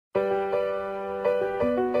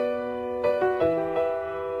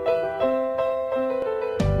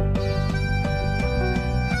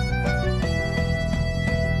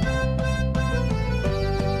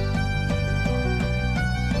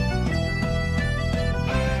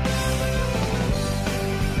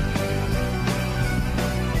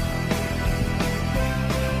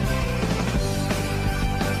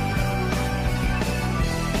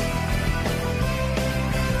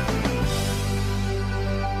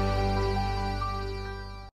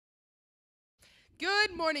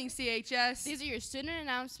Good morning, CHS. These are your student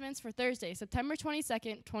announcements for Thursday, September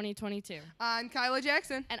 22nd, 2022. I'm Kyla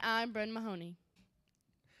Jackson. And I'm Bryn Mahoney.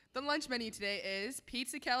 The lunch menu today is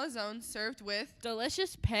pizza calzone served with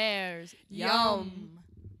delicious pears. Yum.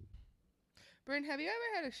 Bryn, have you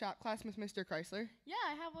ever had a shop class with Mr. Chrysler? Yeah,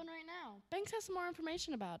 I have one right now. Banks has some more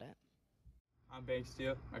information about it. I'm Banks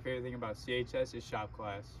Steele. My favorite thing about CHS is shop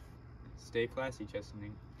class. Stay classy,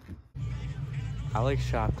 Chesaning. I like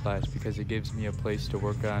shop class because it gives me a place to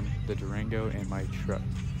work on the Durango and my truck,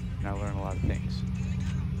 and I learn a lot of things.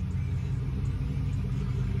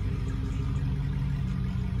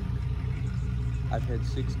 I've had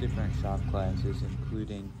 6 different shop classes,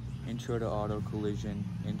 including Intro to Auto Collision,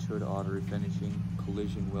 Intro to Auto Refinishing,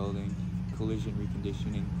 Collision Welding, Collision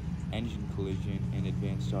Reconditioning, Engine Collision, and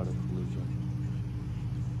Advanced Auto Collision.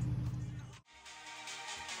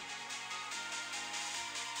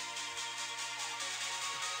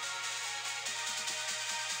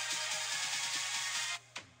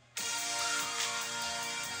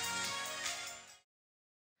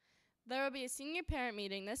 There will be a senior parent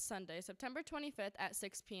meeting this Sunday, September 25th at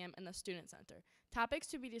 6 p.m. in the Student Center. Topics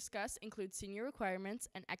to be discussed include senior requirements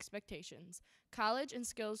and expectations, college and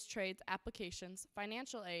skills trades applications,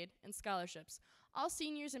 financial aid, and scholarships. All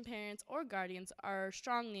seniors and parents or guardians are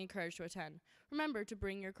strongly encouraged to attend. Remember to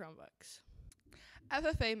bring your Chromebooks.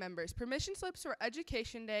 FFA members, permission slips for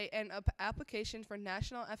Education Day and applications for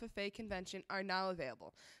National FFA Convention are now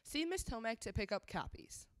available. See Ms. Tomac to pick up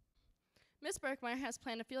copies. Ms. Berkmeyer has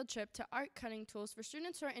planned a field trip to art cutting tools for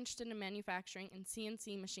students who are interested in manufacturing and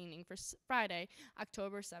CNC machining for Friday,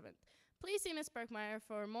 October 7th. Please see Ms. Berkmeyer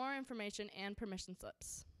for more information and permission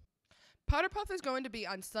slips. Powder Puff is going to be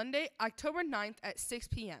on Sunday, October 9th at 6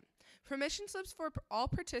 p.m. Permission slips for all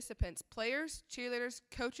participants, players, cheerleaders,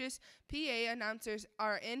 coaches, PA announcers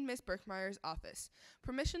are in Ms. Berkmeyer's office.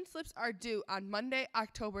 Permission slips are due on Monday,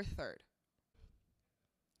 October 3rd.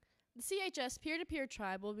 The CHS Peer-to-Peer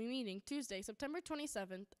Tribe will be meeting Tuesday, September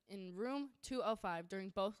 27th in room 205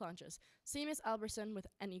 during both lunches. See Ms. Alberson with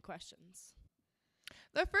any questions.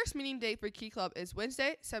 The first meeting date for Key Club is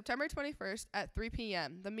Wednesday, September 21st at 3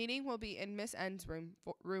 p.m. The meeting will be in Miss N's room,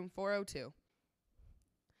 room 402.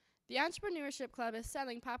 The Entrepreneurship Club is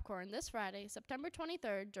selling popcorn this Friday, September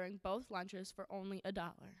 23rd during both lunches for only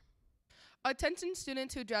 $1. Attention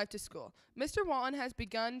students who drive to school. Mr. Walton has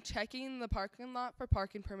begun checking the parking lot for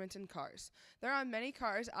parking permits and cars. There are many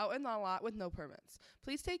cars out in the lot with no permits.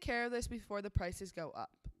 Please take care of this before the prices go up.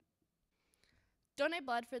 Donate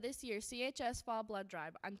blood for this year's CHS Fall Blood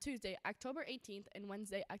Drive on Tuesday, October 18th and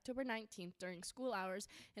Wednesday, October 19th during school hours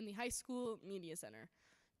in the High School Media Center.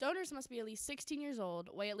 Donors must be at least 16 years old,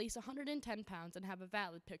 weigh at least 110 pounds, and have a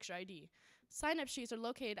valid picture ID. Sign-up sheets are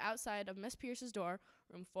located outside of Miss Pierce's door,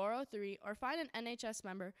 room 403, or find an NHS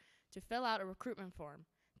member to fill out a recruitment form.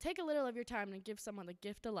 Take a little of your time and give someone the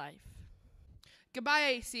gift of life.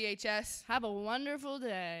 Goodbye, CHS. Have a wonderful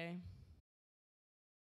day.